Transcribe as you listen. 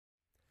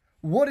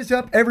What is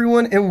up,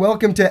 everyone, and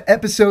welcome to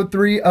episode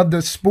 3 of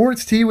the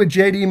Sports Tea with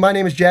JD. My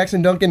name is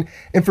Jackson Duncan,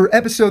 and for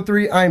episode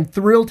 3, I am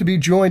thrilled to be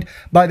joined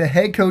by the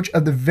head coach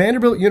of the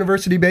Vanderbilt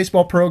University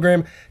baseball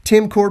program,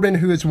 Tim Corbin,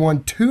 who has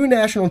won 2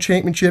 national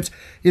championships.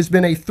 He has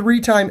been a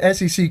 3-time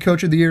SEC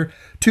Coach of the Year,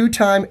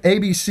 2-time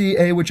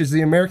ABCA, which is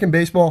the American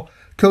Baseball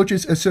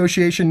Coaches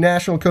Association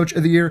National Coach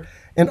of the Year,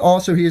 and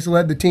also he has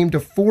led the team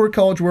to 4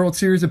 College World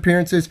Series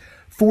appearances,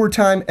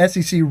 4-time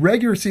SEC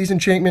regular season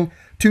champion,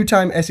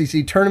 2-time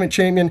SEC tournament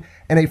champion,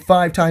 and a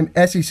 5-time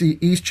SEC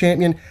East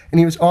champion. And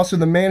he was also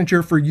the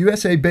manager for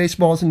USA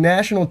Baseball's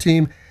national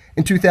team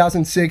in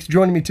 2006.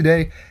 Joining me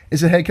today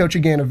is the head coach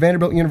again of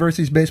Vanderbilt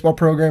University's baseball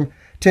program,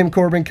 Tim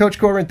Corbin. Coach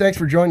Corbin, thanks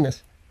for joining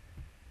us.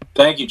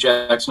 Thank you,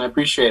 Jackson. I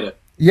appreciate it.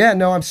 Yeah,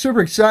 no, I'm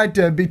super excited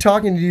to be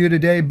talking to you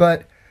today.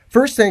 But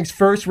first things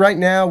first, right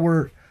now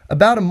we're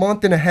about a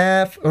month and a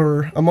half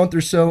or a month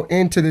or so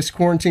into this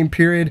quarantine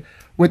period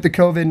with the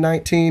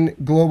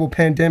COVID-19 global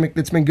pandemic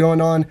that's been going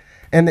on.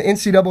 And the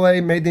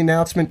NCAA made the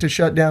announcement to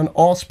shut down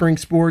all spring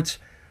sports.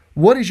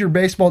 What is your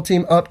baseball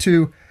team up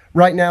to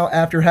right now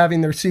after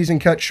having their season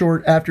cut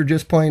short after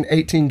just playing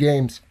 18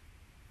 games?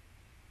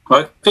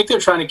 Well, I think they're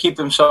trying to keep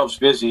themselves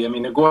busy. I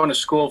mean, they're going to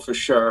school for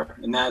sure,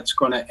 and that's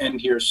going to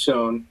end here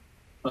soon.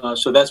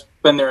 So that's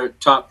been their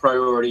top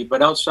priority.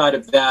 But outside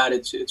of that,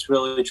 it's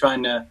really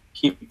trying to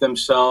keep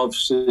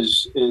themselves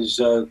as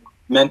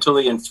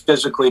mentally and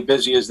physically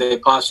busy as they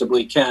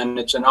possibly can.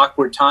 It's an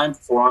awkward time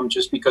for them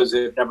just because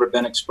they've never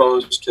been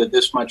exposed to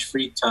this much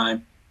free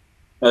time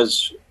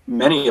as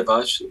many of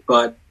us.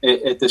 But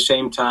at the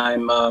same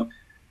time,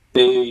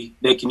 they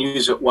can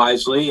use it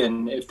wisely,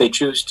 and if they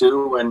choose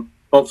to, and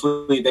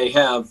hopefully they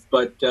have.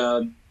 But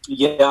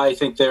yeah, I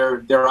think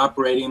they're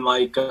operating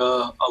like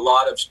a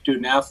lot of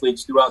student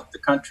athletes throughout the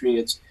country.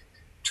 It's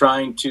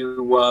trying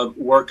to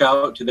work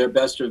out to their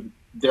best of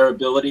their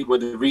ability with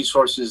the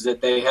resources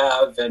that they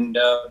have, and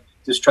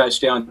just try to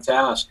stay on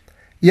task.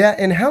 Yeah,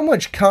 and how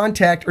much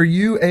contact are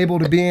you able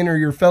to be in, or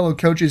your fellow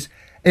coaches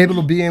able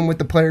to be in with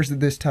the players at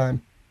this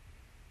time?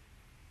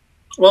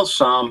 Well,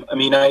 some. I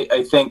mean,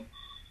 I think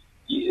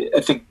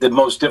the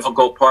most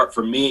difficult part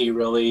for me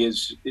really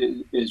is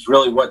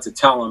really what to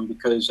tell them,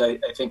 because I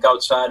think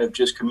outside of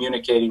just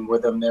communicating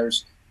with them,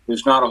 there's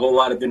not a whole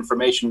lot of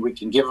information we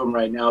can give them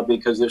right now,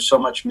 because there's so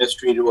much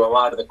mystery to a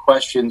lot of the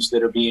questions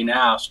that are being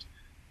asked.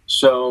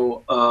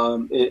 So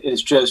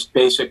it's just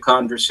basic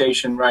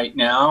conversation right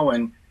now,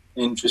 and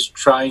just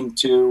trying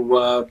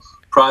to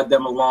prod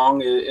them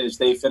along as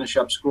they finish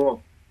up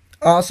school.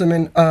 Awesome.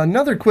 And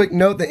another quick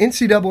note, the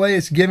NCAA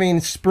is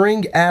giving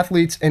spring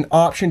athletes an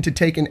option to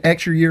take an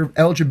extra year of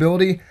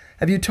eligibility.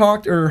 Have you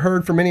talked or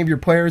heard from any of your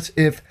players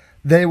if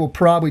they will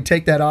probably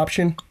take that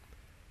option?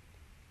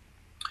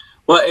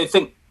 Well, I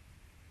think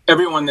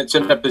everyone that's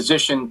in a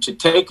position to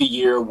take a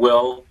year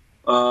will.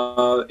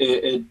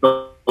 It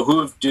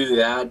behooves do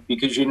that,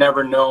 because you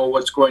never know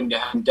what's going to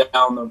happen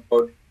down the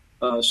road.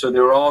 So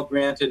they're all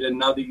granted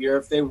another year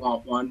if they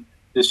want one.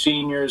 The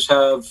seniors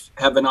have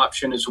an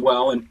option as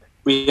well, and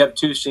we have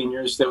 2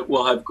 seniors that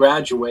will have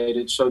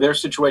graduated. So their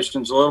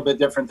situation is a little bit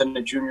different than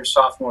a junior,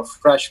 sophomore,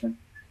 freshman.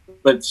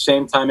 But at the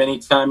same time,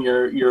 anytime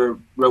you're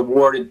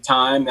rewarded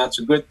time, that's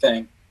a good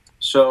thing.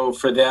 So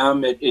for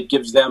them, it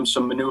gives them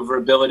some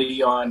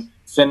maneuverability on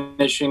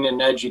finishing an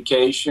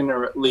education,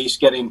 or at least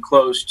getting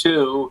close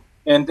to.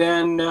 And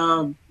then,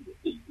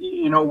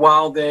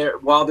 while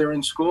they're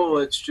in school,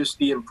 it's just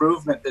the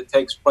improvement that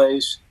takes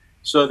place,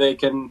 so they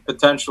can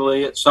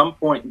potentially at some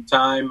point in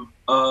time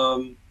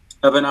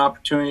have an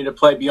opportunity to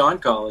play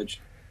beyond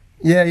college.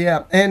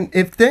 Yeah. And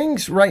if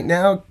things right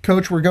now,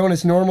 Coach, were going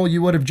as normal,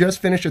 you would have just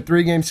finished a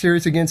 3-game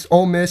series against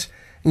Ole Miss,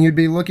 and you'd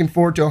be looking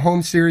forward to a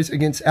home series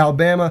against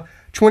Alabama.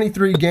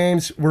 23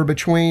 games were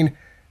between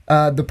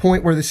the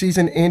point where the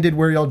season ended,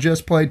 where y'all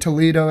just played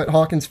Toledo at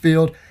Hawkins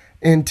Field,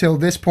 until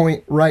this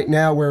point right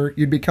now, where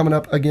you'd be coming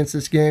up against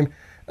this game,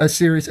 a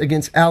series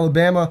against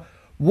Alabama.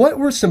 What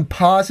were some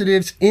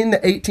positives in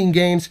the 18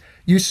 games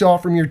you saw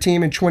from your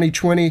team in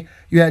 2020?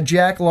 You had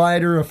Jack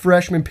Leiter, a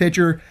freshman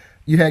pitcher.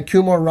 You had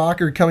Kumar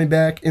Rocker coming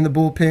back in the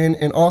bullpen.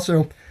 And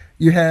also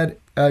you had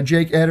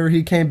Jake Eder.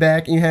 He came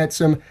back. And you had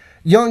some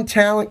young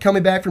talent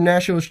coming back from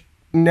last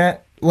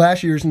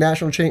year's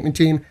national champion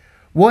team.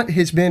 What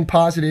has been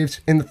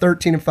positives in the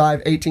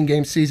 13-5,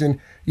 18-game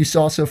season you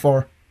saw so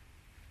far?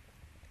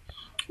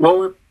 Well,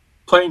 we're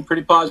playing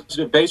pretty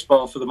positive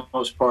baseball for the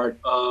most part.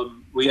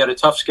 We had a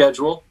tough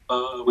schedule.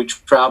 We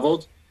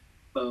traveled,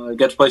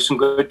 got to play some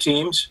good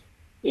teams,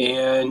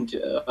 and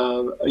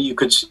you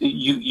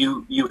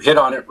hit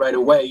on it right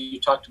away. You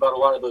talked about a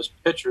lot of those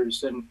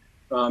pitchers, and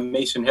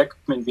Mason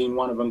Hickman being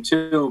one of them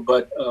too.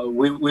 But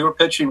we were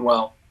pitching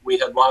well. We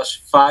had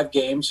lost 5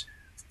 games,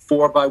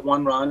 4 by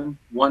 1 run,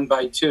 1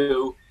 by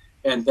 2,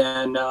 and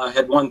then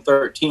had won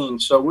 13.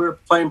 So we were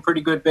playing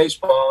pretty good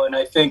baseball, and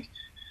I think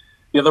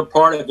the other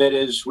part of it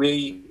is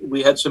we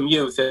had some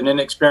youth and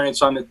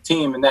inexperience on the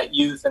team, and that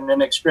youth and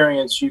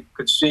inexperience you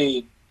could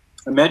see.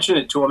 I mentioned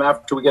it to him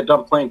after we got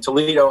done playing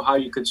Toledo, how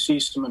you could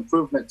see some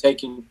improvement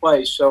taking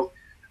place. So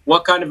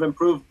what kind of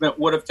improvement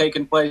would have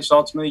taken place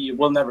ultimately, you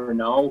will never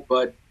know.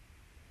 But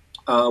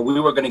we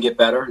were going to get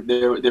better.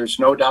 There's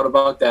no doubt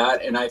about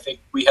that. And I think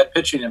we had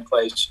pitching in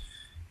place.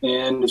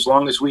 And as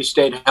long as we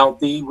stayed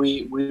healthy,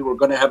 we were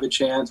going to have a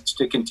chance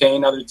to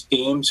contain other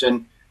teams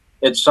and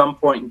at some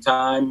point in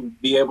time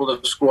be able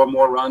to score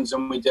more runs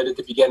than we did at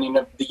the beginning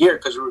of the year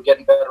because we were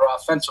getting better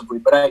offensively.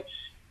 But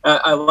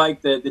I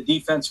like the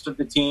defense of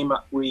the team.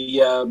 We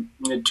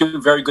had two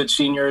very good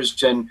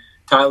seniors, and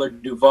Tyler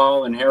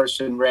Duvall and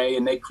Harrison Ray,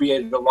 and they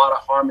created a lot of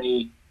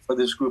harmony for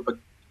this group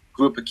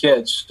of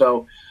kids.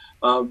 So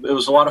it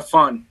was a lot of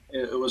fun.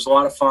 It was a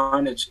lot of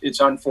fun. It's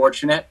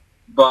unfortunate,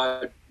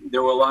 but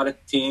there were a lot of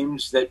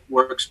teams that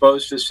were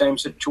exposed to the same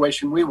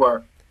situation we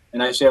were.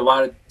 And I say a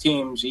lot of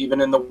teams,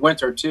 even in the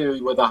winter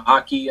too, with the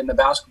hockey and the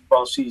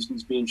basketball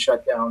seasons being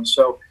shut down.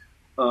 So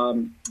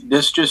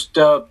this just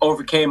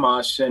overcame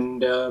us,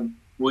 and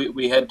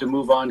we had to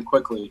move on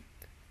quickly.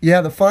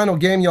 Yeah, the final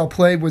game y'all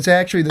played was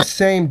actually the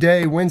same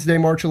day, Wednesday,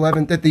 March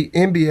 11th, that the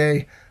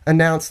NBA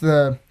announced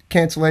the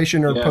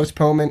cancellation or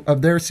postponement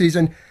of their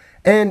season.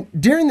 And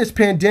during this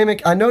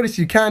pandemic, I noticed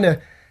you kind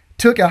of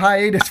took a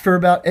hiatus for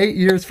about 8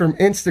 years from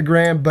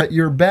Instagram, but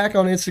you're back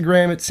on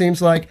Instagram, it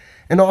seems like,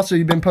 and also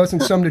you've been posting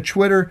some to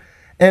Twitter.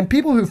 And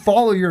people who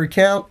follow your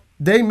account,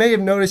 they may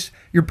have noticed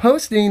you're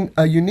posting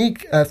a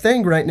unique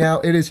thing right now.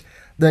 It is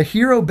the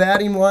hero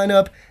batting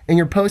lineup, and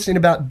you're posting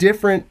about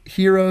different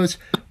heroes,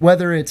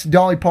 whether it's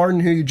Dolly Parton,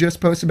 who you just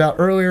posted about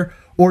earlier,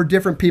 or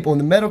different people in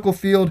the medical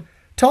field.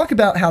 Talk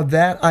about how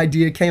that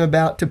idea came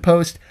about to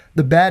post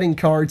the batting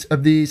cards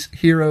of these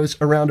heroes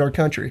around our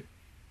country.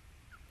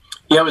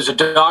 Yeah, it was a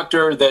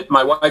doctor that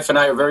my wife and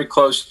I are very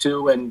close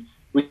to, and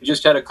we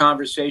just had a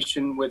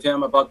conversation with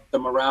him about the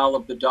morale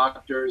of the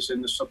doctors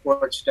and the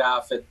support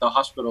staff at the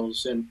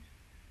hospitals. And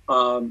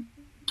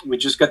we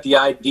just got the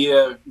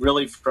idea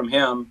really from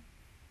him.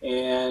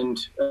 And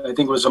I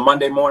think it was a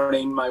Monday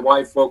morning. My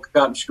wife woke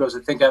up and she goes, I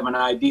think I have an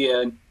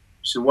idea. And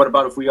she said, what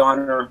about if we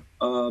honor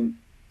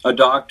a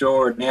doctor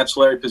or an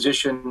ancillary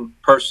position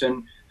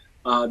person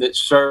that's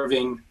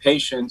serving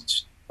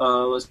patients?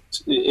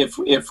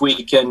 If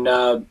we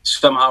can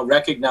somehow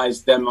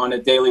recognize them on a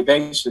daily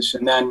basis.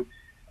 And then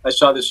I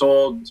saw this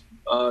old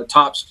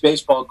Topps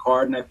baseball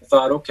card, and I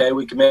thought, okay,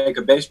 we can make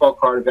a baseball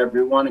card of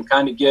everyone and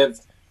kind of give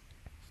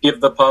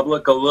the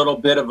public a little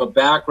bit of a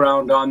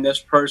background on this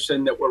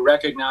person that we're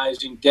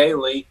recognizing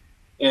daily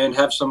and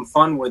have some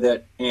fun with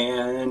it.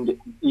 And,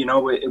 you know,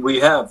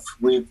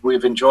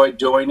 we've enjoyed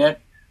doing it.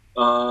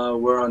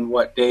 We're on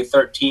day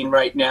 13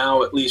 right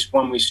now, at least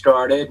when we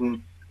started,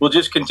 and we'll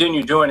just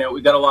continue doing it.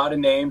 We've got a lot of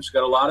names,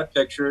 got a lot of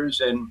pictures,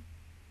 and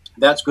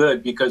that's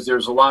good because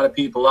there's a lot of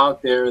people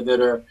out there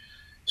that are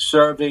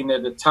serving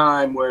at a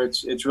time where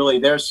it's really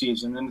their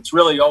season, and it's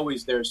really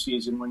always their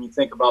season when you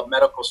think about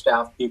medical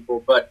staff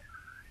people. But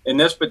in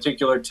this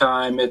particular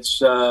time, there's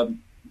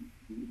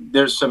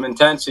some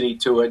intensity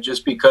to it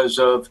just because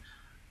of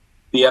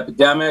the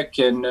epidemic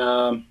and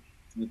the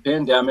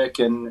pandemic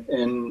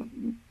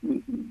and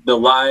the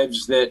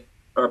lives that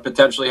are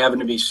potentially having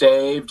to be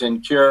saved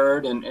and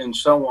cured and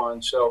so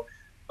on. So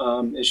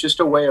it's just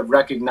a way of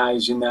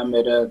recognizing them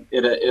at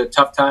a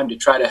tough time to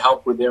try to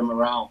help with their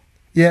morale.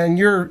 Yeah, and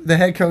you're the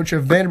head coach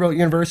of Vanderbilt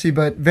University,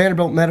 but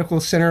Vanderbilt Medical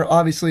Center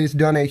obviously has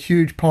done a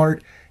huge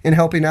part in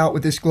helping out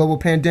with this global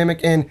pandemic.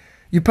 And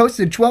you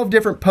posted 12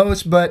 different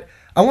posts, but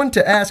I wanted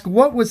to ask,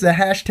 what was the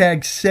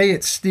hashtag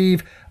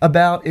 #SayItSteve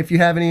about, if you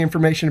have any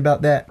information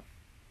about that?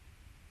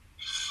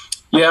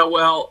 Yeah,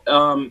 well,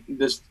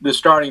 the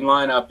starting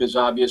lineup is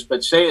obvious,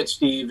 but Say It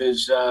Steve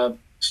is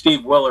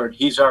Steve Willard.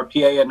 He's our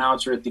PA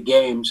announcer at the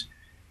games.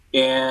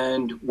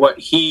 And what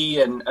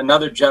he and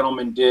another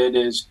gentleman did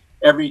is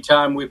every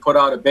time we put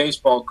out a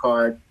baseball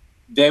card,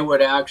 they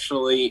would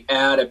actually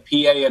add a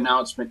PA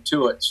announcement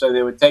to it. So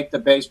they would take the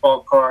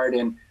baseball card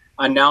and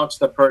announce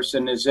the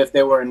person as if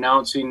they were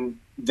announcing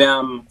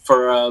them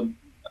for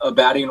a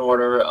batting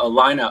order, a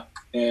lineup.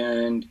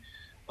 And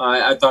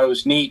I thought it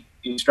was neat.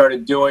 He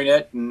started doing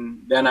it,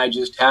 and then I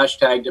just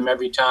hashtagged him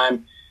every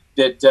time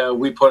that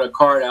we put a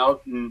card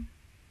out, and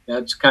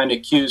that's kind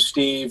of cues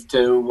Steve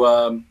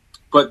to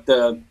put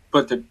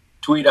the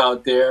tweet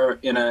out there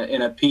in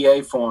a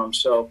PA form.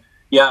 So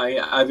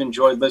yeah, I've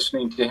enjoyed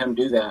listening to him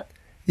do that.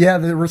 Yeah,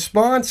 the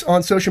response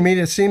on social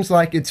media seems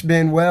like it's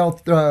been well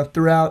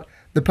throughout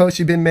the posts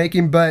you've been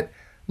making. But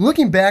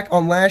looking back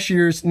on last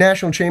year's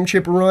national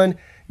championship run,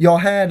 y'all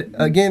had,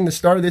 again, the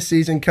start of this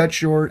season cut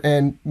short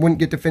and wouldn't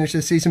get to finish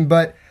this season.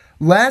 But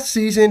last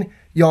season,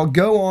 y'all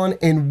go on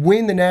and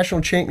win the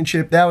national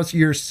championship. That was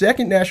your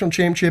second national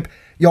championship.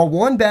 Y'all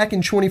won back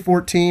in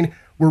 2014,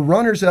 were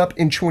runners-up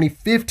in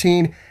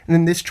 2015, and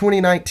then this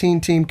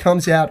 2019 team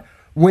comes out,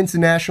 wins the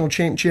national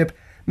championship.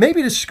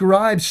 Maybe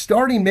describe,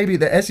 starting maybe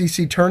the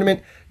SEC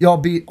tournament, y'all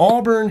beat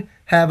Auburn,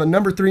 have a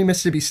number 3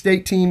 Mississippi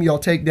State team, y'all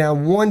take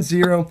down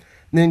 1-0, and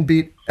then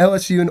beat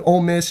LSU and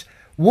Ole Miss.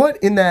 What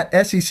in that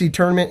SEC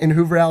tournament in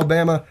Hoover,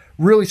 Alabama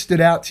really stood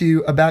out to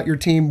you about your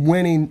team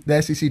winning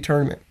the SEC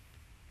tournament?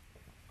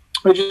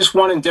 We just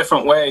won in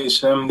different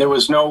ways. There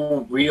was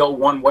no real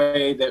one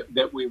way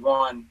that we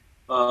won.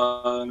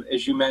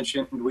 As you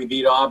mentioned, we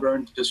beat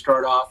Auburn to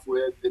start off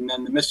with, and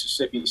then the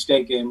Mississippi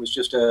State game was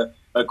just a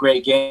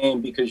great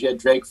game because you had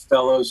Drake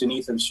Fellows and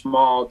Ethan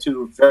Small,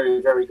 two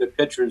very, very good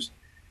pitchers,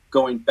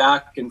 going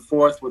back and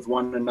forth with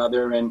one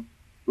another. And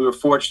we were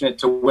fortunate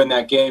to win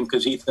that game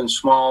because Ethan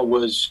Small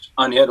was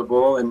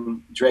unhittable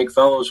and Drake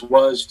Fellows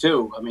was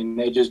too. I mean,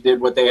 they just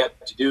did what they had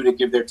to do to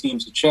give their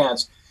teams a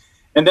chance.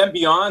 And then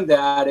beyond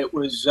that, it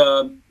was,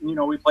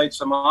 we played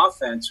some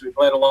offense. We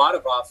played a lot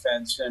of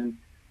offense. And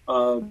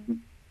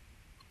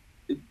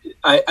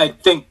I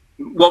think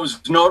what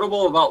was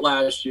notable about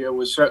last year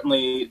was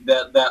certainly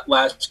that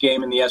last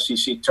game in the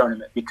SEC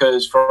tournament,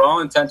 because for all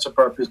intents and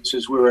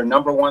purposes, we were a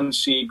number one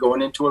seed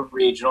going into a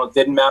regional. It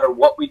didn't matter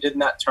what we did in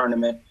that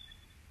tournament,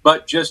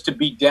 but just to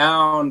be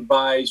down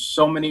by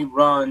so many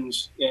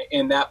runs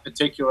in that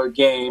particular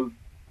game,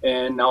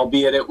 and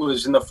albeit it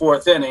was in the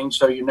fourth inning,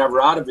 so you're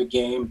never out of a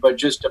game, but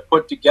just to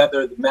put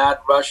together the mad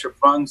rush of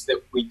runs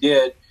that we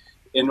did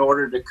in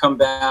order to come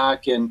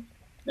back and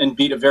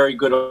beat a very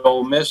good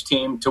Ole Miss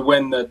team to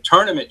win the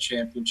tournament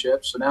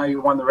championship. So now you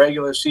won the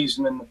regular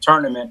season and the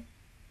tournament.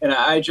 And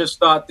I just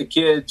thought the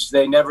kids,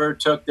 they never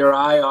took their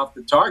eye off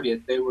the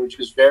target. They were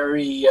just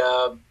very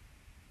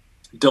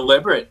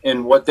deliberate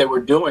in what they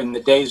were doing.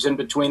 The days in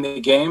between the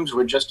games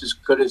were just as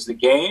good as the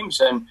games.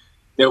 And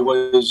there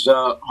was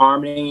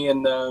harmony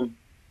in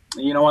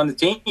on the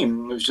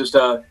team. It was just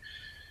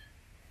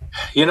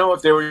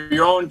if they were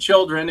your own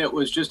children, it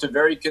was just a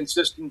very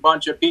consistent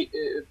bunch of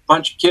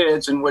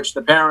kids in which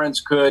the parents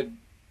could,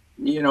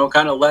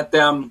 kind of let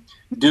them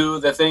do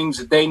the things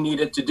that they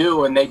needed to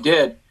do, and they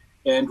did.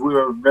 And we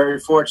were very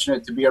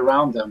fortunate to be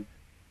around them.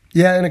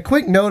 Yeah, and a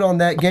quick note on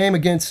that game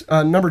against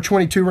number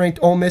 22 ranked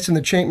Ole Miss in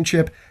the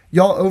championship.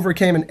 Y'all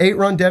overcame an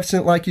 8-run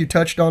deficit like you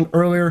touched on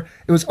earlier.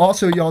 It was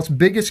also y'all's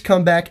biggest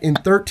comeback in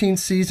 13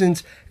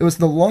 seasons. It was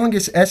the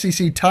longest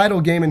SEC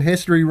title game in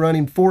history,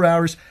 running 4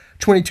 hours,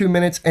 22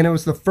 minutes, and it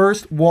was the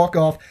first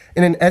walk-off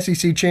in an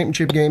SEC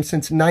championship game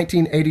since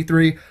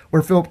 1983,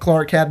 where Philip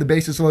Clark had the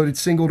bases-loaded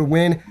single to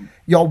win.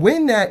 Y'all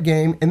win that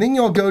game, and then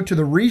y'all go to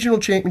the regional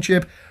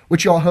championship,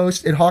 which y'all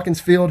host at Hawkins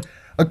Field.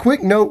 A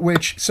quick note,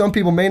 which some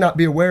people may not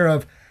be aware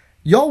of,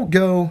 y'all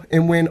go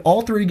and win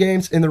all 3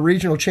 games in the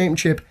regional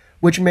championship,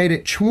 which made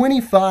it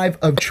 25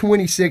 of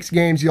 26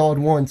 games y'all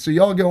had won. So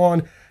y'all go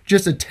on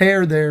just a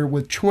tear there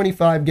with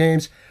 25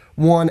 games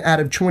won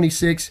out of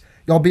 26.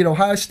 Y'all beat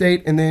Ohio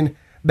State and then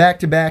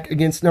back-to-back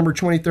against number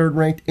 23rd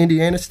ranked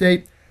Indiana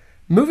State.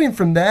 Moving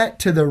from that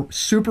to the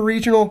Super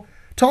Regional,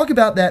 talk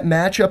about that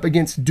matchup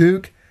against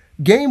Duke.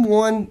 Game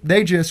 1,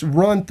 they just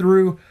run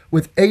through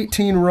with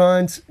 18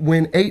 runs,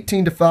 win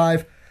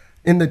 18-5.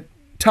 In the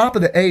top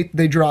of the 8th,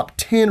 they drop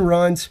 10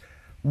 runs.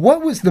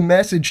 What was the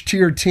message to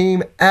your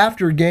team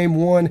after Game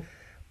 1,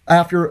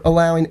 after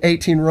allowing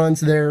 18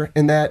 runs there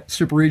in that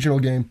Super Regional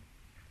game?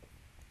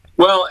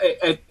 Well,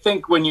 I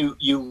think when you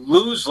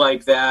lose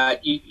like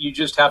that, you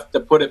just have to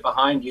put it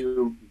behind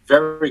you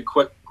very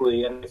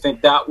quickly. And I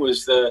think that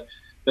was the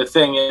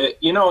thing.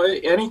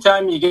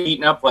 Anytime you get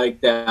beaten up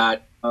like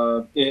that,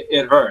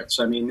 it hurts.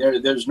 I mean,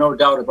 there's no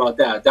doubt about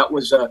that. That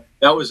was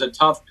a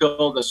tough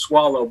pill to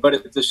swallow. But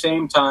at the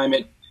same time,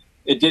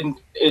 it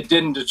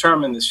didn't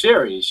determine the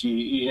series.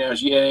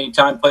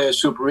 Anytime you play a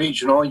Super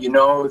Regional, you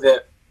know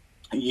that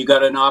you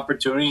got an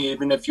opportunity,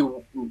 even if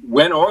you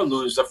win or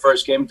lose the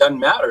first game, doesn't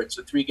matter. It's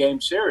a 3-game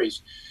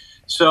series.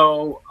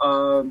 So,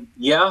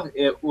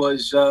 it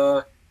was,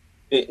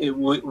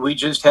 we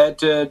just had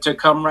to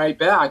come right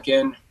back.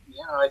 And,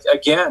 I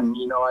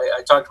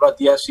talked about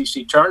the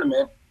SEC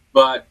tournament,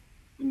 but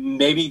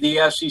maybe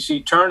the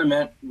SEC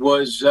tournament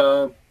was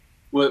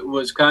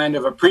kind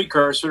of a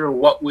precursor of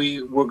what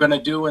we were going to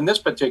do in this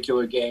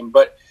particular game.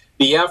 But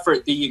the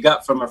effort that you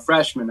got from a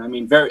freshman, I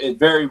mean,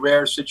 very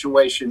rare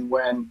situation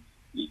when,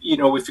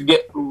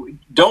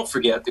 don't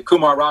forget that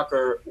Kumar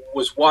Rocker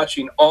was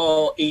watching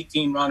all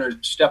 18 runners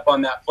step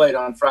on that plate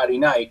on Friday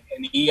night,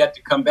 and he had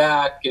to come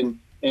back and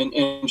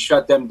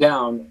shut them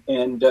down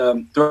and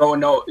throw a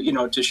no,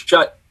 to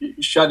shut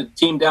a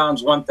team down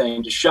is one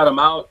thing, to shut them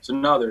out is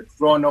another.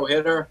 Throw a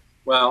no-hitter,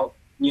 well,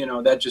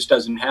 that just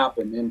doesn't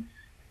happen. And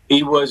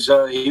he was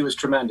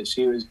tremendous.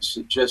 He was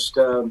just,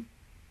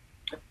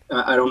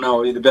 I don't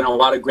know, there'd been a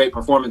lot of great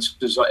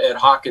performances at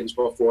Hawkins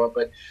before,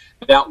 but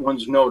that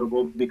one's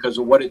notable because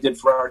of what it did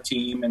for our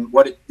team and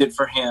what it did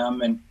for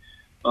him. And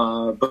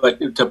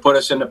but to put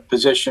us in a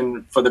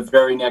position for the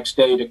very next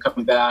day to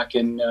come back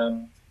and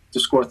to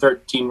score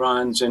 13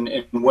 runs and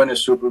win a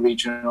Super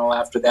Regional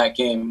after that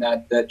game,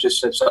 that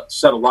just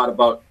said a lot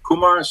about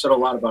Kumar and said a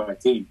lot about our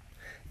team.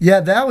 Yeah,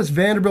 that was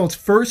Vanderbilt's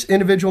first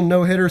individual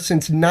no-hitter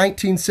since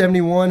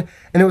 1971,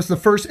 and it was the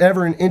first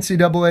ever in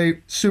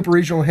NCAA Super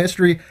Regional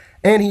history.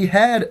 And he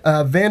had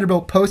a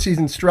Vanderbilt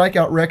postseason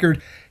strikeout record.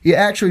 He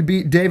actually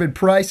beat David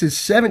Price's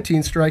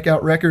 17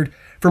 strikeout record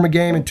from a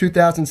game in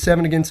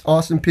 2007 against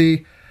Austin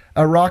Peay.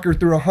 Rocker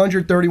threw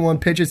 131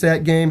 pitches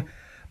that game.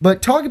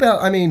 But talk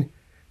about,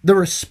 the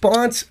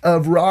response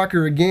of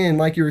Rocker, again,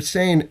 like you were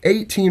saying,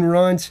 18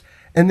 runs,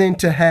 and then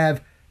to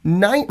have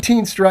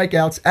 19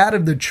 strikeouts out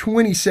of the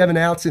 27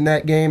 outs in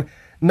that game.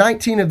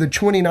 19 of the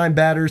 29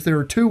 batters. There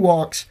were 2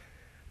 walks.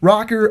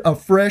 Rocker, a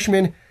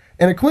freshman.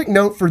 And a quick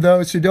note for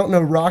those who don't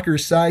know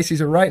Rocker's size, he's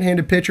a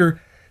right-handed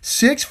pitcher,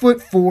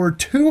 6'4",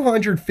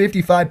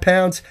 255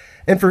 pounds.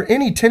 And for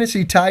any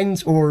Tennessee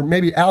Titans or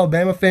maybe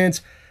Alabama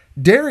fans,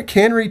 Derrick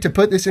Henry, to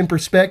put this in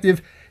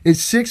perspective, is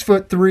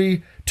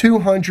 6'3",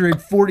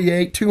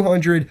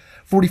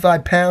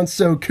 245 pounds.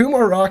 So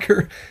Kumar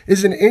Rocker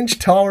is an inch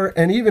taller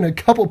and even a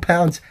couple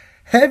pounds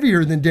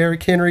heavier than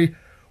Derrick Henry.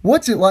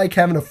 What's it like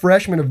having a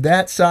freshman of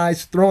that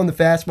size throwing the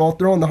fastball,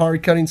 throwing the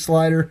hard-cutting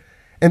slider,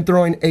 and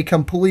throwing a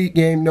complete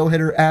game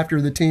no-hitter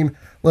after the team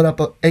let up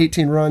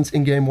 18 runs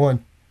in Game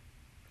 1?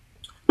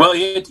 Well,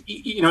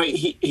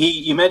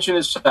 you mentioned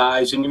his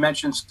size, and you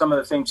mentioned some of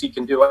the things he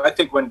can do. I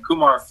think when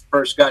Kumar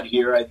first got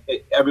here,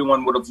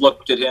 everyone would have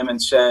looked at him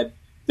and said,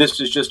 this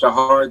is just a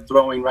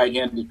hard-throwing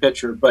right-handed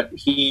pitcher. But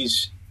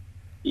there's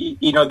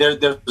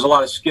a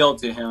lot of skill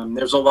to him.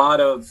 There's a lot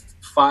of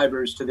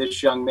fibers to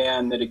this young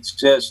man that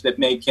exist that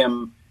make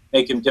him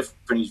different.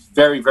 He's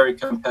very, very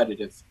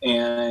competitive,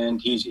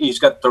 and he's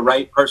got the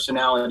right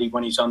personality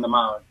when he's on the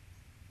mound.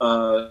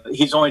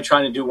 He's only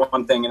trying to do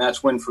one thing, and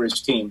that's win for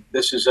his team.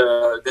 This is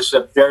a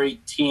very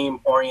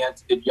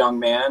team-oriented young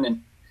man,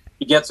 and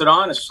he gets it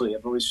honestly.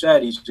 I've always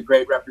said he's a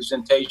great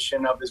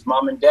representation of his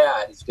mom and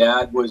dad. His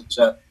dad was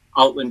an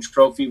Outland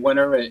Trophy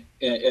winner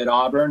at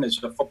Auburn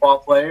as a football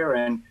player,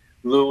 and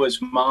Lou,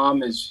 his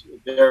mom, is a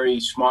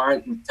very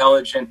smart,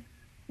 intelligent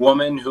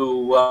woman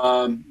who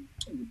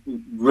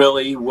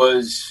really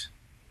was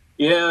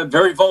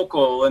very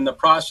vocal in the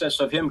process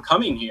of him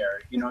coming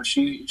here.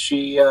 She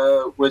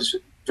was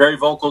very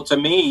vocal to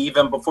me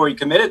even before he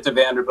committed to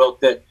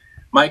Vanderbilt that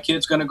my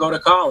kid's going to go to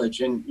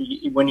college. And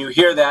when you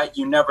hear that,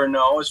 you never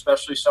know,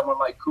 especially someone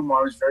like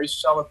Kumar who's very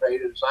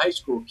celebrated as a high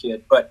school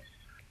kid. But,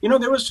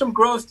 there was some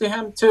growth to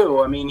him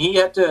too. I mean, he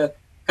had to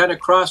kind of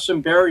cross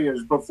some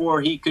barriers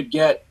before he could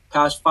get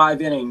past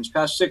 5 innings,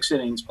 past 6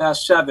 innings,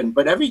 past 7.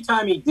 But every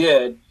time he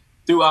did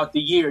throughout the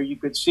year, you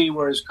could see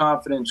where his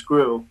confidence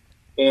grew.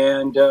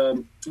 And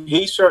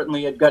he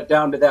certainly had got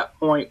down to that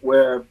point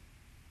where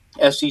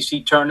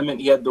SEC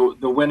tournament, he had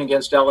the win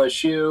against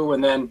LSU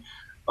and then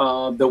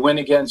the win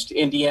against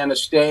Indiana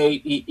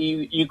State.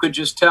 You could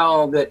just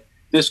tell that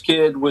this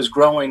kid was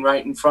growing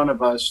right in front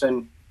of us.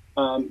 And,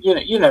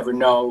 you never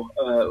know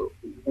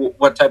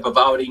what type of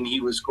outing he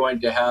was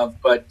going to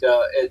have. But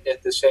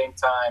at the same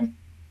time,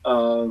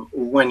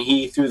 when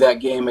he threw that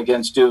game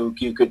against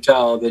Duke, you could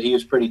tell that he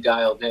was pretty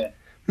dialed in.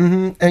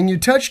 Mm-hmm. And you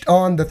touched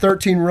on the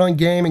 13-run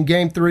game in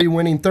Game 3,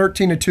 winning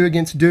 13-2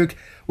 against Duke,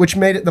 which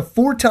made it the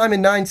 4th time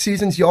in 9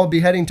 seasons y'all be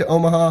heading to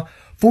Omaha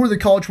for the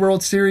College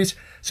World Series.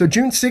 So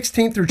June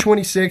 16th through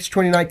 26th,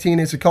 2019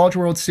 is the College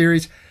World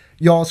Series.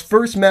 Y'all's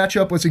first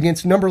matchup was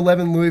against number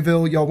 11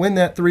 Louisville. Y'all win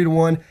that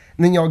 3-1, and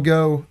then y'all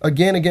go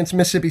again against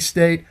Mississippi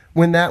State,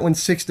 win that one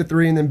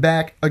 6-3, and then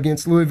back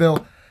against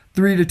Louisville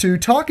 3-2.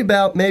 Talk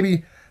about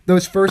maybe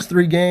those first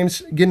 3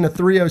 games, getting a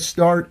 3-0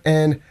 start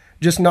and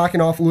just knocking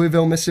off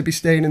Louisville, Mississippi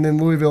State, and then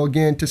Louisville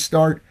again to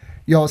start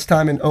y'all's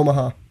time in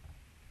Omaha.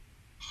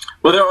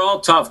 Well, they're all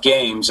tough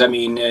games. I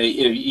mean,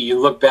 you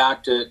look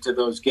back to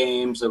those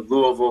games. The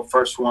Louisville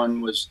first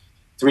one was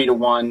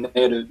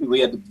 3-1.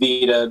 We had to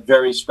beat a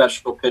very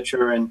special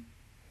pitcher, and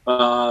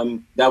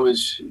that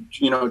was,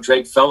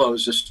 Drake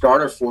Fellows, a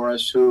starter for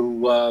us,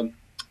 who,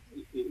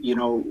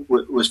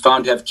 was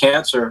found to have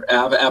cancer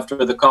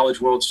after the College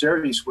World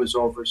Series was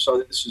over.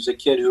 So this is a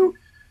kid who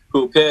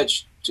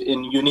pitched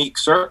in unique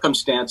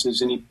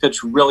circumstances, and he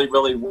pitched really,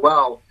 really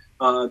well.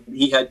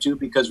 He had to,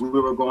 because we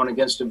were going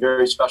against a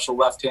very special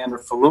left-hander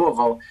for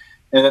Louisville.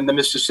 And then the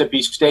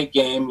Mississippi State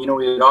game,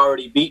 we had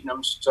already beaten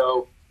them,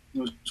 so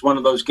it was one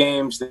of those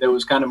games that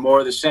was kind of more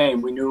of the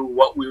same. We knew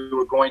what we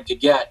were going to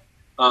get.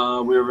 We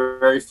were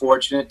very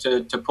fortunate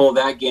to pull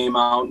that game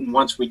out, and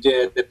once we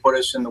did, it put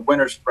us in the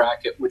winner's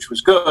bracket, which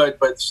was good,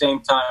 but at the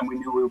same time, we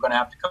knew we were going to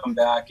have to come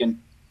back and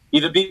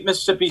either beat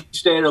Mississippi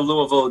State or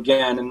Louisville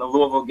again. In the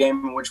Louisville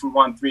game, in which we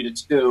won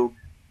 3-2,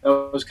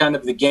 it was kind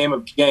of the game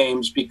of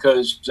games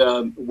because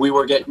we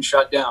were getting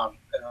shut down.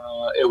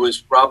 It was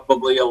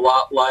probably a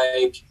lot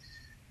like,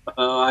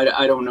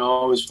 I don't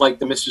know, it was like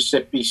the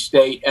Mississippi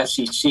State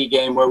SEC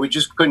game where we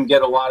just couldn't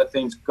get a lot of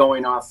things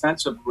going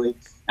offensively.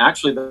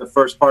 Actually, the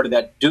first part of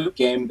that Duke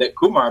game that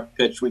Kumar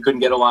pitched, we couldn't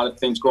get a lot of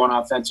things going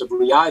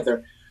offensively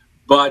either.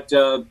 But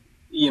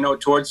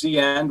towards the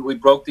end, we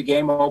broke the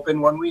game open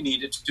when we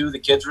needed to. The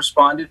kids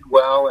responded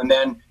well. And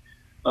then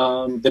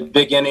the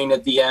big inning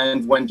at the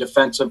end when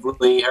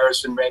defensively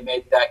Harrison Ray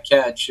made that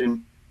catch.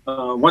 And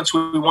once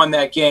we won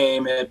that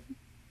game, it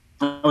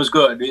was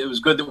good. It was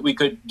good that we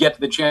could get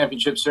to the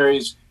championship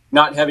series,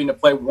 not having to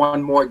play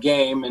one more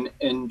game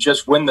and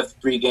just win the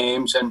 3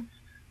 games and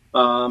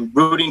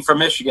rooting for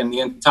Michigan the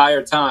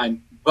entire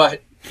time.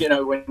 But,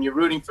 when you're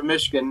rooting for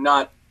Michigan,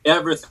 not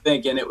ever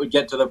thinking it would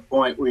get to the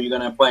point where you're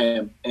going to play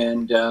him.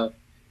 And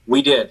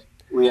we did.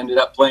 We ended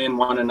up playing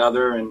one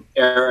another, and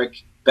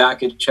Eric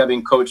Bakich,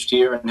 having coached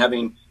here and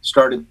having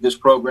started this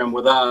program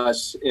with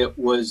us, it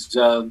was,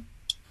 it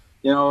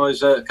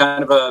was a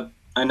kind of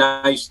a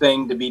nice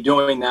thing to be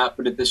doing that.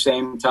 But at the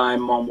same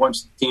time,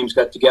 once the teams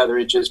got together,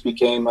 it just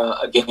became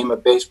a game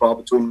of baseball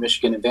between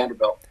Michigan and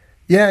Vanderbilt.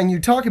 Yeah, and you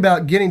talk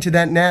about getting to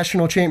that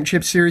national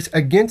championship series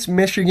against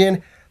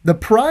Michigan. The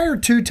prior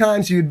 2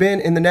 times you'd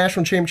been in the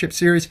national championship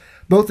series,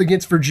 both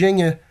against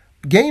Virginia,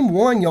 Game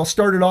 1, y'all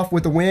started off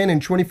with a win. In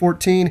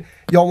 2014,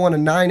 y'all won a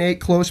 9-8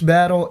 close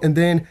battle. And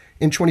then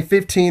in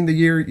 2015, the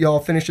year y'all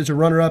finished as a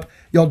runner-up,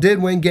 y'all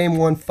did win Game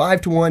 1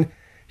 5-1.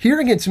 Here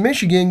against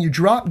Michigan, you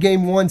dropped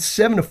Game 1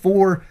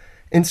 7-4.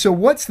 And so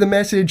what's the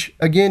message,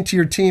 again, to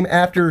your team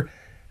after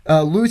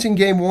losing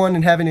Game 1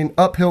 and having an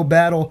uphill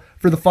battle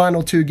for the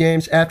final 2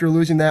 games after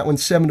losing that one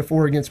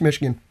 7-4 against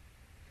Michigan?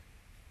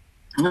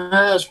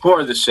 It's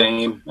more of the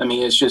same. I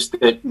mean, it's just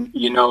that,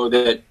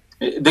 that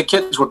the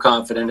kids were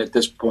confident at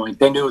this point.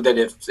 They knew that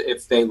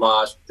if they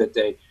lost, that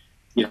they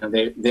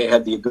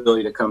had the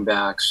ability to come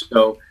back.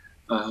 So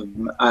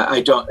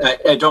I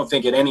don't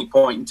think at any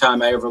point in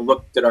time I ever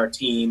looked at our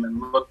team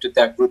and looked at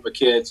that group of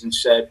kids and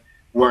said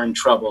we're in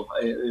trouble.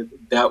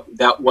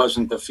 That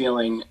wasn't the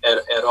feeling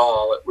at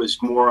all. It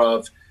was more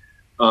of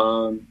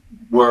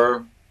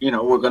we're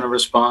going to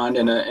respond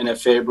in a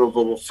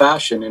favorable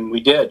fashion, and we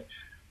did.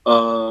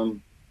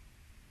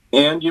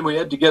 And we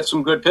had to get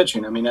some good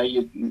pitching. I mean,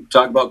 you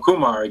talk about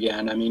Kumar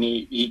again. I mean,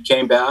 he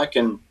came back,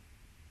 and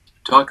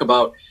talk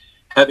about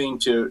having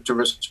to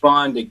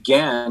respond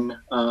again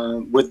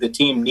with the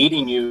team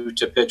needing you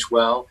to pitch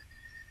well.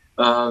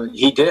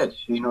 He did.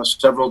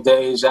 Several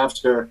days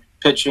after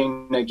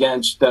pitching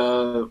against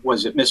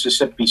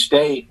Mississippi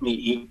State,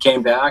 he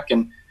came back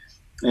and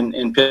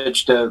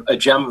pitched a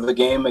gem of the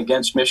game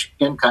against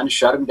Michigan. Kind of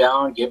shut him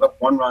down, gave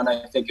up 1 run.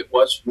 I think it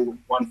was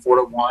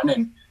 1-4-1,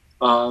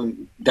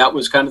 and that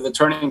was kind of the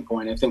turning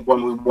point. I think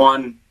when we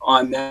won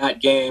on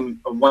that game,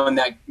 won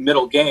that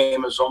middle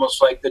game, it was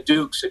almost like the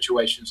Duke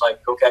situation. It's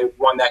like, okay, we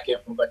won that game,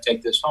 we're going to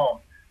take this home.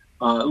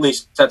 At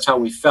least that's how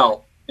we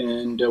felt,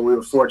 and we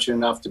were fortunate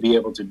enough to be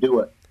able to do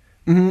it.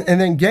 Mm-hmm.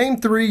 And then Game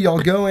 3, y'all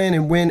go in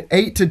and win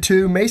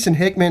 8-2. Mason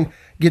Hickman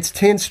gets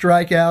 10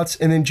 strikeouts,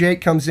 and then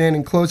Jake comes in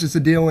and closes the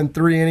deal in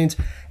 3 innings.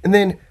 And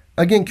then,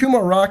 again,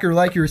 Kumar Rocker,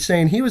 like you were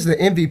saying, he was the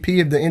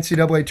MVP of the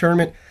NCAA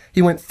tournament.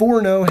 He went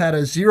 4-0, had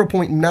a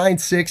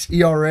 0.96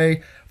 ERA,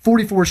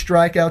 44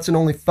 strikeouts, and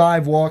only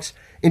 5 walks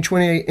in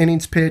 28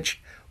 innings pitched.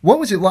 What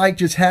was it like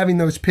just having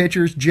those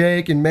pitchers,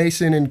 Jake and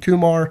Mason and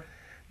Kumar,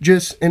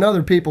 and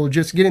other people,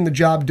 just getting the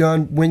job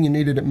done when you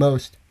needed it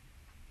most?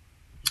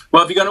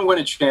 Well, if you're going to win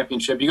a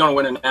championship, you're going to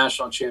win a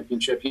national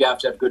championship, you have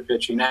to have good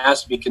pitching. It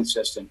has to be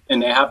consistent,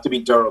 and they have to be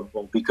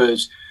durable,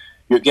 because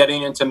you're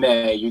getting into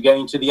May, you're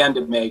getting to the end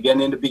of May,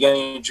 getting into the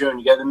beginning of June,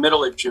 you get the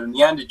middle of June,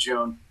 the end of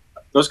June.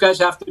 Those guys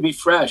have to be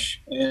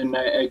fresh, and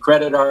I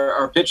credit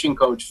our pitching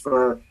coach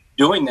for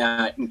doing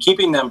that and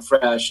keeping them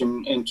fresh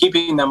and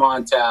keeping them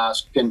on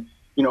task. And,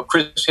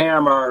 Chris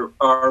Ham,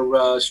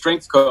 our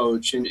strength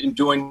coach, and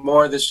doing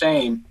more of the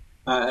same.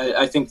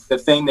 I think the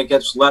thing that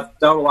gets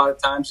left out a lot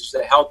of times is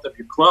the health of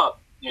your club.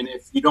 And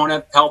if you don't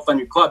have health on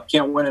your club, you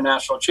can't win a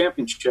national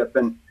championship.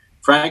 And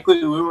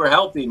frankly, we were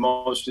healthy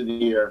most of the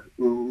year.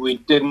 We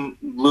didn't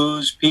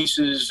lose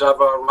pieces of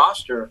our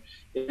roster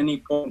at any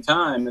point in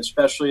time,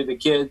 especially the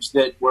kids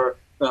that were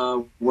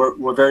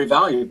very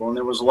valuable. And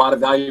there was a lot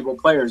of valuable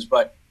players.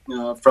 But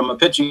from a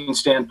pitching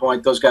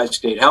standpoint, those guys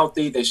stayed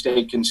healthy, they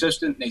stayed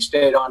consistent, they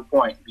stayed on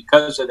point.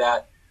 Because of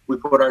that, we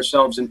put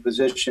ourselves in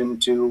position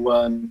to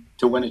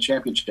win a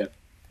championship.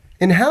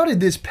 And how did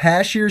this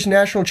past year's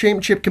national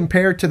championship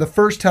compare to the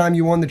first time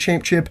you won the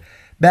championship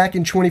back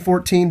in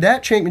 2014?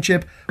 That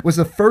championship was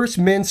the first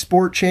men's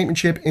sport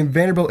championship in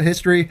Vanderbilt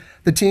history.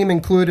 The team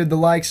included the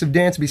likes of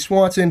Dansby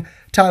Swanson,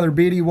 Tyler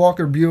Beatty,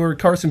 Walker Buehler,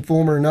 Carson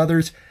Fulmer, and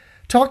others.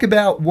 Talk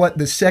about what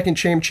the second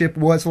championship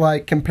was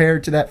like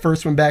compared to that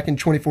first one back in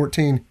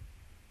 2014.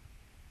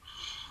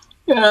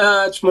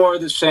 Yeah, it's more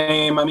of the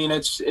same. I mean,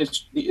 it's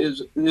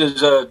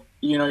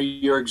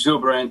you're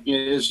exuberant.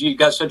 You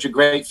got such a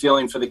great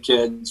feeling for the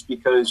kids,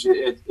 because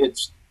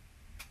it's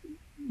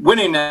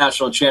winning a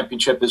national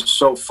championship is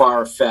so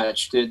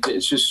far-fetched.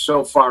 It's just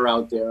so far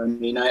out there. I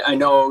mean, I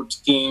know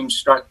teams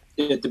start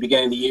at the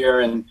beginning of the year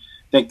and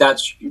think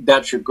that's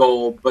your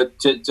goal, but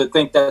to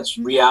think that's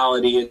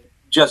reality, it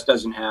just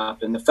doesn't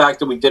happen. The fact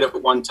that we did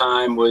it one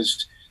time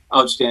was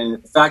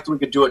outstanding. The fact that we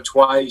could do it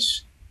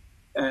twice,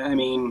 I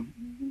mean,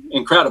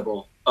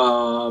 incredible.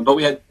 But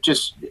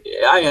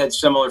I had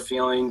similar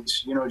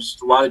feelings,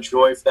 just a lot of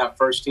joy for that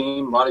first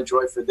team, a lot of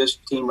joy for this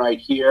team right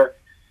here.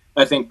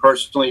 I think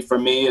personally for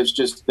me is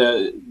just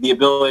the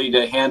ability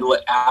to handle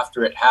it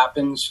after it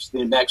happens,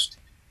 the next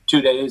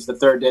 2 days, the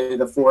third day,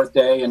 the fourth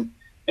day, and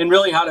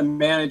really how to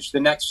manage the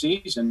next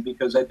season.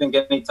 Because I think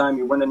anytime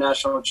you win a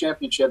national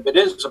championship, it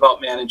is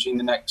about managing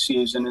the next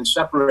season and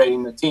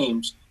separating the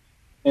teams.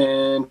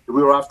 And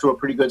we were off to a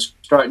pretty good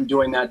start in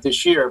doing that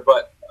this year.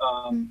 But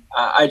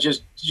I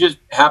just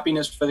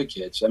happiness for the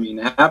kids. I mean,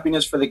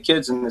 happiness for the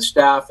kids and the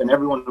staff and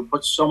everyone who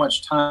puts so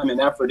much time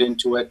and effort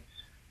into it,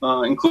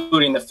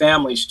 including the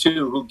families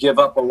too, who give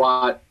up a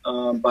lot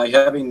by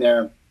having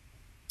their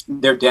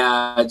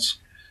dads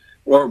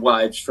or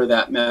wives for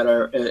that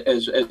matter,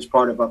 as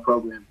part of our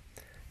program.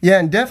 Yeah,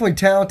 and definitely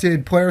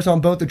talented players on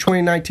both the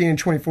 2019 and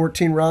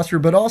 2014 roster,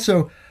 but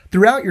also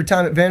throughout your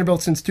time at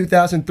Vanderbilt since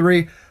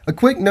 2003. A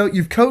quick note,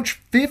 you've coached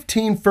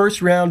 15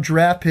 first-round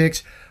draft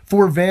picks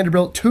for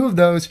Vanderbilt. 2 of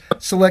those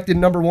selected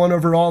number 1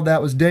 overall.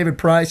 That was David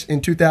Price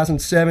in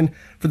 2007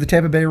 for the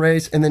Tampa Bay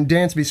Rays, and then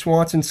Dansby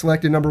Swanson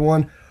selected number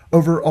 1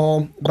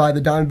 overall by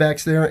the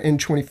Diamondbacks there in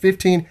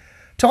 2015.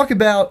 Talk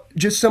about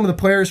just some of the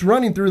players,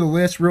 running through the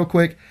list real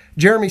quick.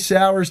 Jeremy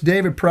Sowers,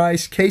 David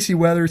Price, Casey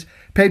Weathers,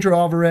 Pedro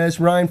Alvarez,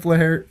 Ryan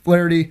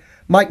Flaherty,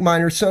 Mike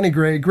Minor, Sonny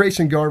Gray,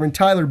 Grayson Garvin,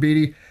 Tyler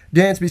Beatty,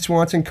 Dansby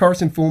Swanson,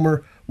 Carson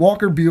Fulmer,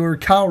 Walker Buehler,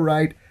 Kyle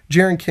Wright,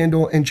 Jaron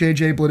Kendall, and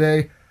J.J.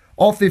 Bleday.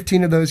 All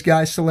 15 of those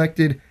guys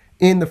selected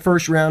in the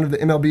first round of the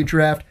MLB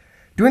draft.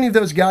 Do any of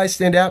those guys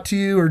stand out to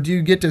you, or do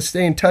you get to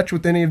stay in touch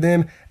with any of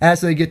them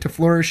as they get to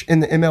flourish in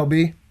the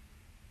MLB?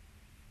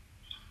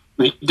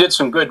 We did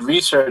some good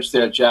research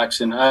there,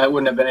 Jackson. I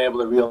wouldn't have been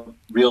able to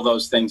reel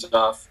those things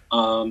off.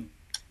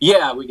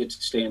 Yeah, we get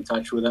to stay in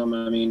touch with them.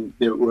 I mean,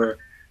 we're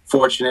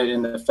fortunate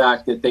in the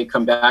fact that they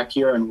come back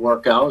here and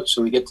work out,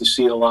 so we get to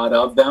see a lot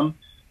of them.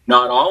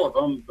 Not all of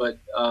them, but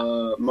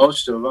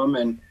most of them,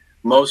 and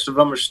most of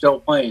them are still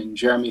playing.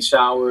 Jeremy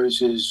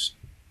Sowers is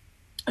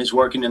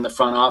working in the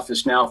front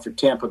office now for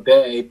Tampa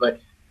Bay,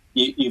 but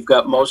you've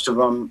got most of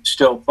them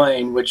still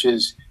playing, which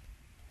is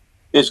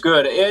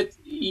good.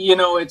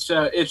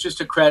 It's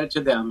just a credit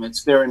to them.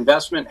 It's their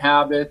investment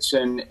habits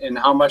and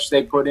how much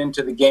they put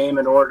into the game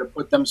in order to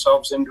put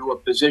themselves into a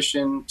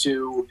position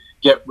to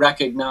get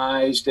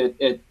recognized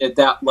at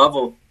that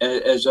level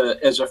as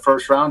a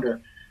first rounder.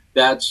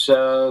 That's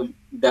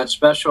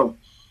special.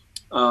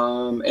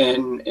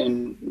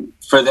 And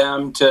for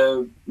them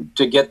to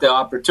get the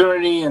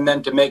opportunity and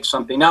then to make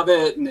something of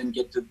it and then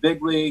get to the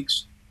big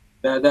leagues,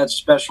 that's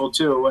special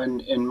too.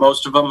 And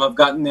most of them have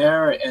gotten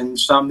there, and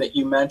some that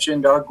you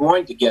mentioned are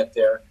going to get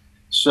there.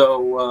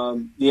 So,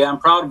 I'm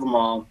proud of them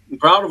all. I'm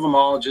proud of them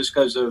all just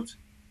because of,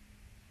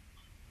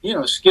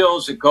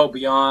 skills that go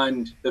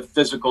beyond the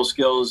physical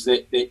skills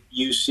that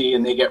you see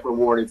and they get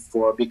rewarded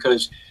for.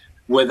 Because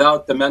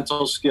without the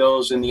mental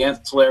skills and the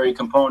ancillary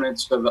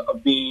components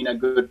of being a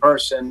good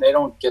person, they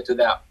don't get to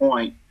that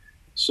point.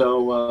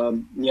 So,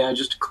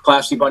 just a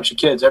classy bunch of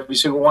kids. Every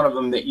single one of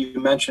them that you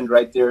mentioned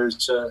right there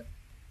is a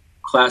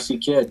classy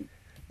kid.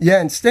 Yeah,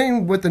 and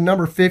staying with the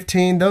number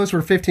 15, those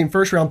were 15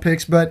 first-round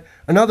picks, but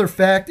another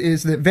fact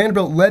is that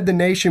Vanderbilt led the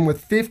nation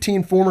with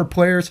 15 former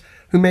players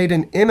who made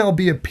an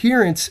MLB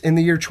appearance in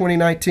the year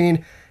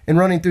 2019. And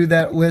running through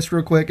that list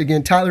real quick,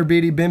 again, Tyler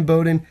Beatty, Ben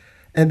Bowden,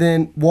 and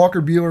then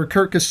Walker Buehler,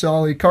 Kurt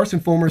Casale, Carson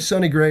Fulmer,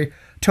 Sonny Gray,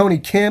 Tony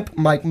Kemp,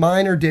 Mike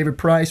Minor, David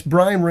Price,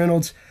 Brian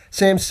Reynolds,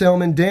 Sam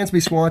Selman,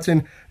 Dansby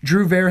Swanson,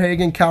 Drew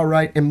Verhagen, Kyle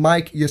Wright, and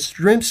Mike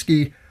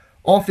Yastrzemski.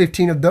 All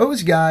 15 of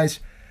those guys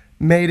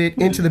made it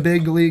into the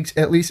big leagues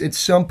at least at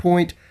some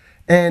point.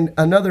 And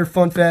another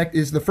fun fact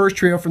is the first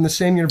trio from the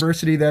same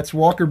university, that's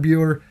Walker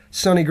Buehler,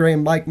 Sonny Gray,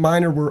 and Mike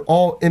Minor, were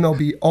all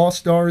MLB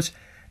All-Stars,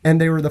 and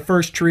they were the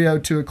first trio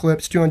to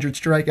eclipse 200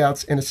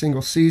 strikeouts in a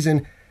single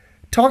season.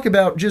 Talk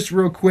about, just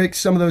real quick,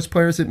 some of those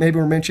players that maybe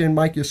were mentioned,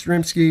 Mike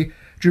Yastrzemski,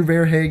 Drew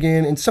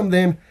Verhagen, and some of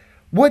them.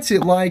 What's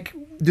it like?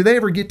 Do they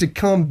ever get to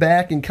come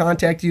back and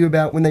contact you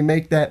about when they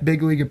make that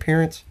big league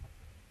appearance?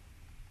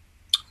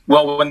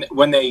 Well,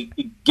 when they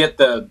get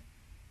the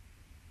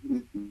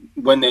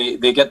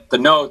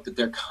note that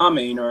they're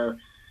coming, or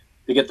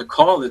they get the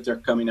call that they're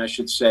coming, I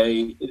should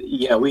say,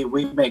 yeah,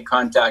 we make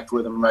contact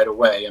with them right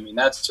away. I mean,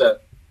 that's a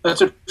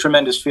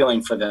tremendous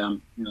feeling for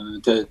them,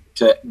 to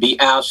be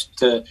asked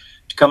to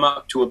come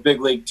up to a big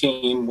league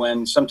team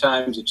when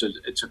sometimes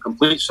it's a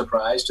complete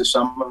surprise. To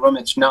some of them,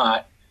 it's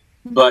not.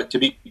 But to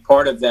be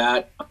part of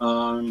that,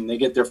 they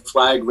get their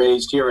flag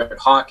raised here at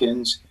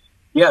Hawkins.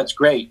 Yeah, it's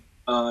great.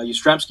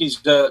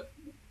 Yastrzemski's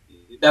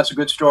that's a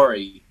good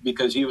story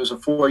because he was a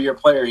 4-year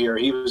player here.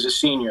 He was a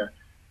senior.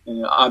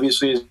 And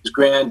obviously, his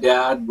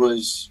granddad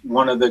was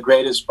one of the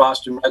greatest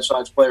Boston Red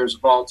Sox players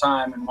of all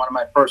time and one of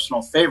my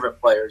personal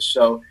favorite players.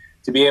 So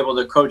to be able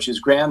to coach his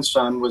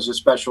grandson was a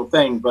special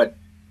thing. But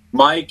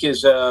Mike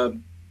is,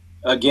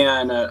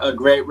 again, a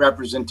great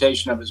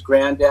representation of his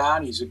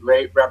granddad. He's a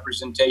great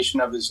representation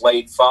of his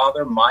late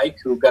father, Mike,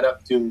 who got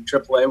up to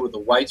AAA with the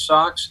White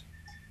Sox.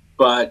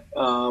 But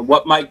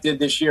what Mike did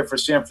this year for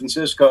San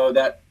Francisco,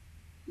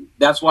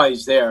 that's why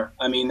he's there.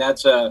 I mean,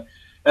 that's a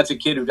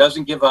kid who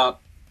doesn't give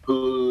up,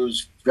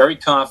 who's very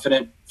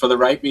confident for the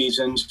right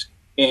reasons,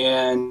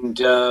 and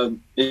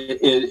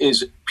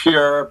is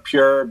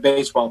pure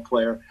baseball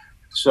player.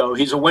 So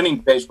he's a winning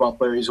baseball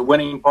player. He's a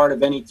winning part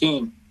of any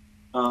team.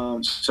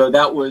 So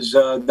that was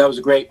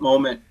a great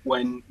moment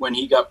when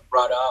he got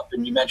brought up.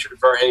 And you mentioned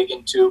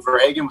Verhagen too.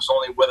 Verhagen was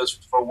only with us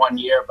for 1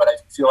 year, but I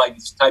feel like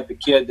he's the type of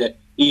kid that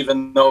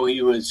even though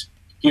he was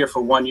here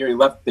for 1 year, he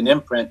left an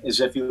imprint as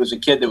if he was a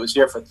kid that was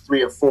here for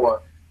 3 or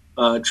 4.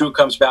 Drew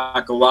comes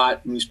back a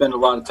lot, and we spend a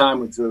lot of time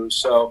with Drew.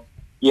 So,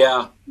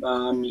 yeah,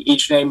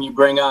 each name you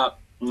bring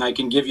up, and I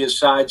can give you a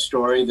side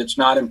story that's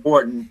not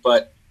important,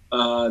 but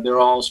they're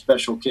all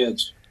special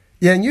kids.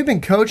 Yeah, and you've been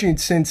coaching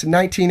since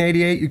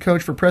 1988. You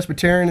coached for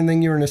Presbyterian, and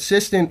then you were an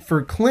assistant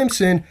for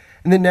Clemson,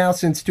 and then now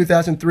since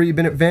 2003, you've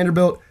been at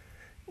Vanderbilt.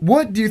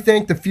 What do you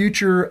think the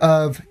future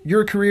of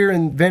your career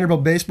in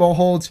Vanderbilt baseball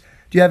holds?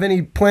 Do you have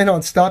any plan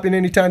on stopping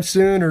anytime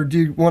soon, or do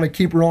you want to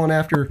keep rolling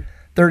after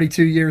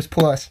 32 years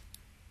plus?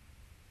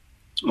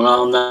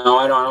 Well, no,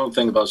 I don't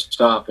think about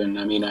stopping.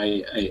 I mean,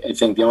 I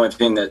think the only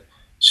thing that's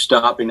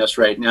stopping us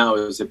right now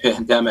is the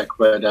pandemic.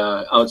 But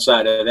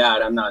outside of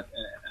that, I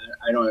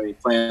don't have any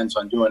plans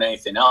on doing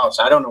anything else.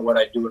 I don't know what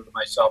I'd do with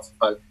myself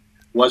if I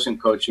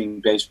wasn't coaching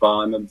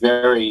baseball. I'm a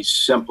very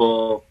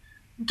simple,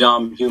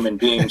 dumb human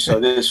being, so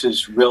this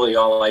is really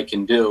all I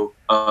can do.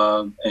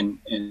 And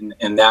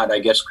that, I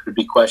guess, could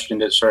be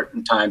questioned at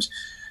certain times.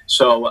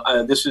 So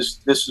this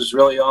is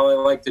really all I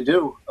like to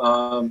do.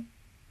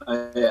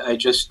 I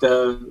just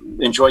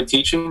enjoy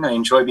teaching. I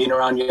enjoy being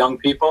around young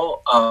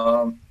people,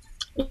 I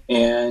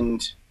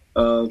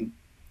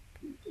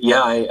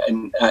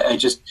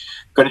just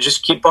going to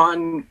just keep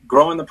on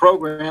growing the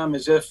program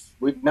as if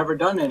we've never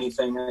done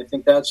anything. I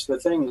think that's the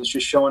thing, is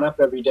just showing up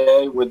every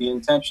day with the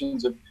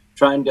intentions of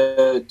trying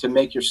to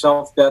make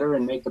yourself better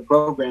and make the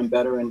program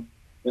better, and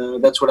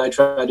that's what I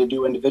try to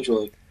do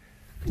individually.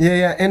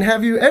 Yeah. And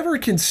have you ever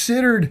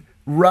considered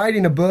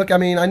writing a book? I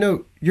mean, I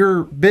know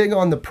you're big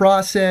on the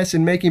process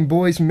and making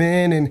boys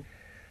men, and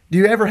do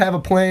you ever have a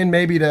plan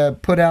maybe to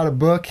put out a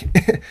book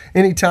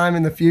anytime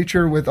in the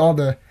future with all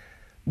the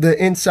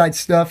inside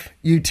stuff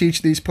you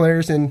teach these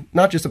players, and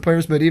not just the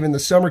players, but even the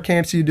summer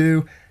camps you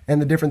do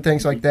and the different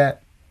things like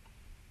that?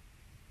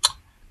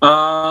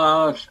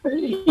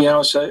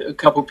 So a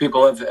couple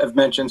people have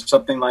mentioned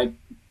something like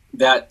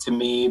that to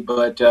me,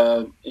 but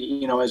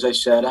as I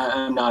said,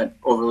 I'm not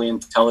overly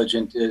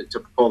intelligent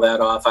to pull that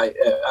off. I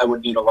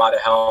would need a lot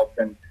of help,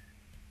 and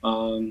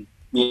I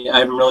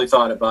haven't really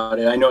thought about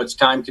it. I know it's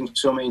time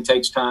consuming,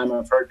 takes time.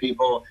 I've heard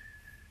people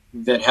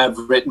that have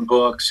written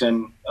books,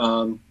 and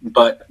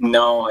but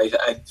no, I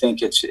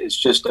think it's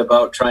just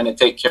about trying to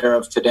take care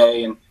of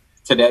today, and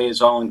today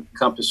is all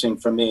encompassing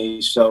for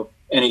me. So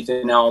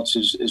anything else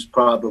is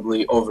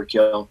probably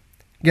overkill.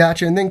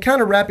 Gotcha. And then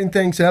kind of wrapping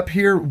things up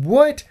here,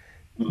 what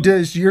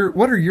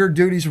are your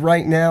duties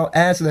right now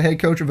as the head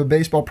coach of a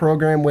baseball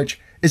program which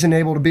isn't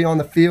able to be on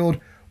the field?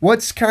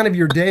 What's kind of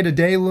your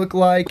day-to-day look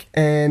like,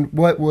 and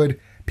what would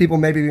people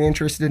maybe be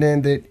interested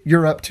in that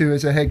you're up to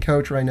as a head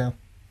coach right now?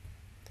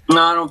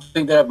 No, I don't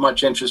think they have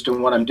much interest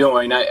in what I'm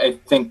doing. I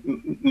think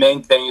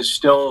main thing is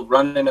still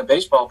running a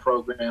baseball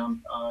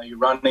program. You're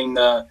running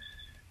the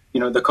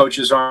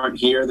coaches aren't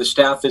here, the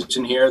staff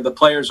isn't here, the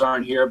players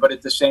aren't here, but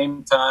at the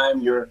same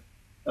time, you're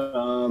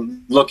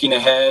looking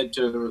ahead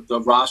to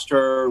the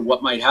roster,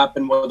 what might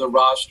happen with the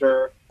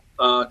roster,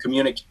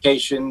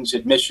 communications,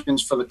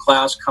 admissions for the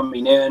class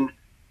coming in,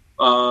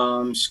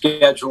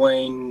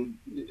 scheduling.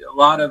 A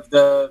lot of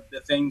the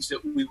things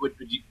that we would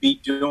be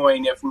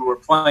doing if we were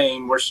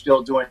playing, we're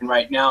still doing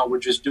right now. We're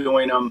just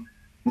doing them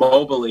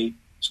mobily.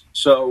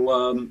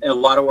 So a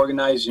lot of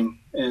organizing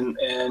and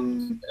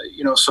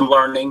some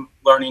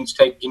learning's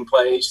taking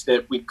place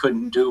that we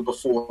couldn't do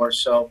before.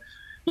 So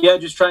yeah,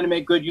 just trying to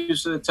make good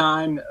use of the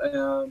time,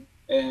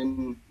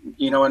 and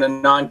in a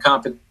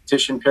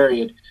non-competition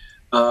period,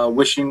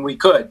 wishing we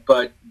could,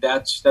 but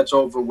that's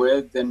over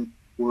with, and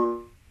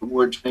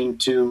we're trying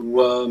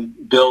to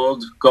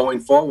build going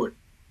forward.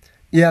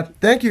 Yeah,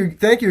 thank you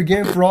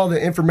again for all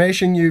the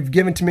information you've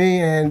given to me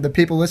and the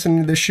people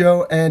listening to this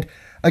show. And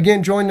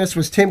again, joining us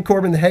was Tim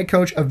Corbin, the head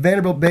coach of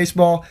Vanderbilt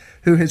baseball,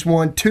 who has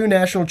won 2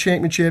 national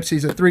championships.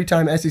 He's a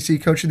 3-time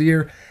SEC Coach of the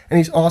Year, and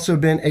he's also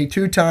been a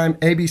 2-time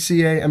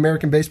ABCA,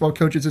 American Baseball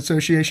Coaches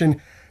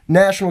Association,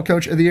 National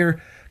Coach of the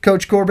Year.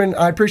 Coach Corbin,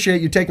 I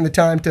appreciate you taking the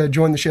time to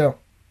join the show.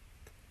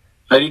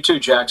 I do too,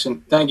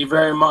 Jackson. Thank you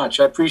very much.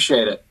 I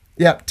appreciate it.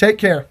 Yeah, take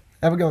care.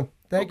 Have a good one.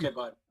 Thank you. Okay,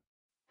 bud.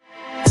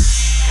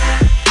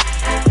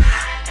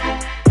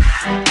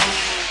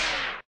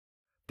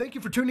 Thank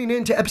you for tuning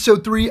in to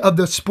episode 3 of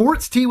the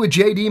Sports Tea with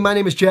JD. My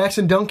name is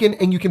Jackson Duncan,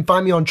 and you can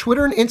find me on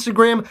Twitter and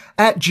Instagram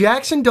at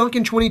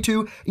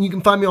JacksonDuncan22, and you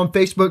can find me on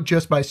Facebook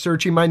just by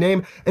searching my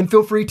name. And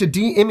feel free to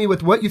DM me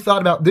with what you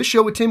thought about this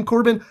show with Tim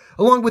Corbin,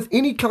 along with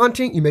any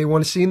content you may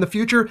want to see in the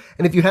future.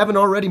 And if you haven't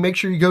already, make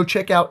sure you go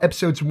check out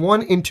episodes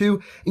 1 and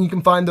 2, and you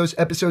can find those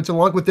episodes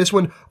along with this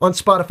one on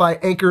Spotify,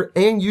 Anchor,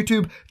 and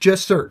YouTube.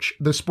 Just search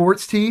The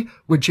Sports Tea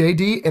with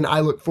JD, and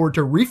I look forward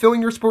to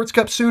refilling your sports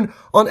cup soon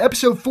on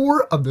episode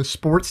 4 of The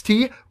Sports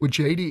Tea with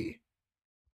JD.